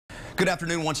Good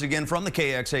afternoon once again from the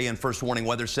KXAN First Warning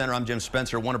Weather Center. I'm Jim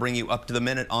Spencer. I want to bring you up to the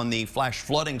minute on the flash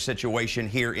flooding situation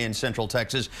here in Central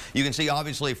Texas. You can see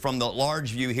obviously from the large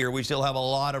view here, we still have a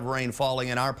lot of rain falling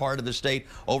in our part of the state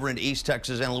over into East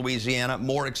Texas and Louisiana.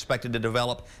 More expected to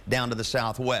develop down to the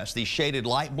southwest. These shaded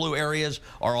light blue areas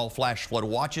are all flash flood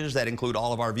watches that include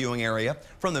all of our viewing area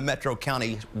from the metro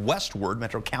counties westward.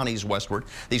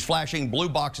 These flashing blue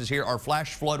boxes here are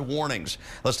flash flood warnings.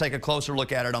 Let's take a closer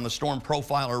look at it on the storm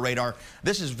profiler radar.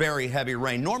 This is very heavy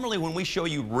rain. Normally when we show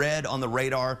you red on the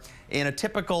radar in a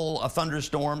typical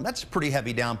thunderstorm, that's pretty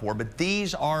heavy downpour, but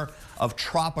these are of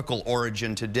tropical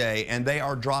origin today, and they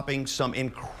are dropping some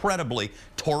incredibly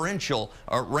torrential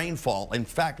rainfall. In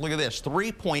fact, look at this,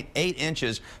 3.8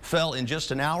 inches fell in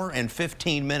just an hour and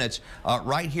 15 minutes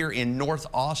right here in North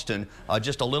Austin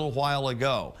just a little while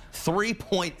ago.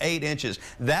 3.8 inches.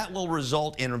 That will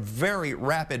result in a very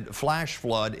rapid flash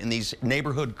flood in these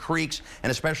neighborhood creeks and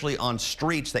especially on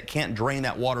streets that can't drain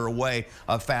that water away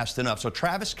fast enough. So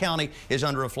Travis County is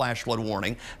under a flash flood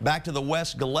warning. Back to the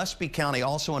west, Gillespie County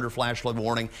also under flash flood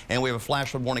warning, and we have a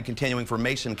flash flood warning continuing for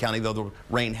Mason County, though the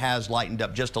rain has lightened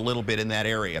up just a little bit in that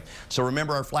area. So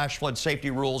remember, our flash flood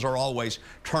safety rules are always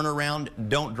turn around,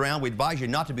 don't drown. We advise you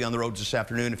not to be on the roads this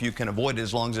afternoon if you can avoid it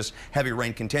as long as this heavy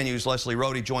rain continues. Leslie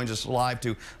Rohde joins us live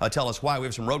to tell us why. We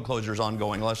have some road closures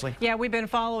ongoing. Leslie? Yeah, we've been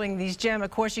following these, Jim.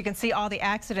 Of course, you can see all the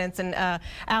accidents and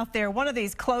out there. One of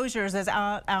these closures is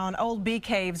out on Old Bee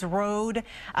Caves Road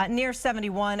near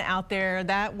 71 out there.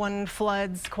 That one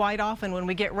floods quite often when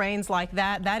we get rains like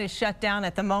that. That is shut down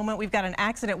at the moment. We've got an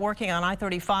accident working on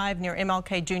I-35 near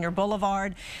MLK Jr.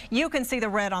 Boulevard. You can see the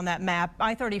red on that map.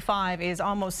 I-35 is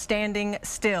almost standing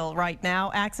still right now.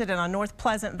 Accident on North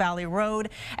Pleasant Valley Road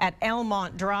at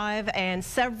Elmont Drive, and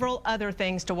several other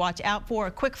things to watch out for.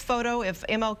 A quick photo of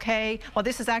MLK. Well,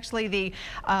 this is actually the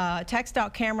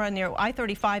text-out camera near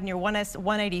I-35 near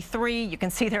 183. You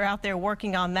can see they're out there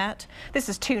working on that. This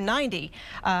is 290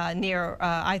 near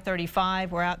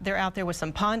I-35. They're out there with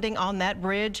some ponding on that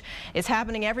bridge. It's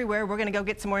happening everywhere. We're going to go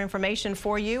get some more information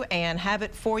for you and have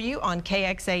it for you on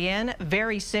KXAN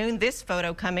very soon. This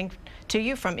photo coming to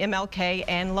you from MLK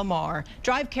and Lamar.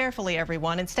 Drive carefully,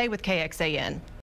 everyone, and stay with KXAN.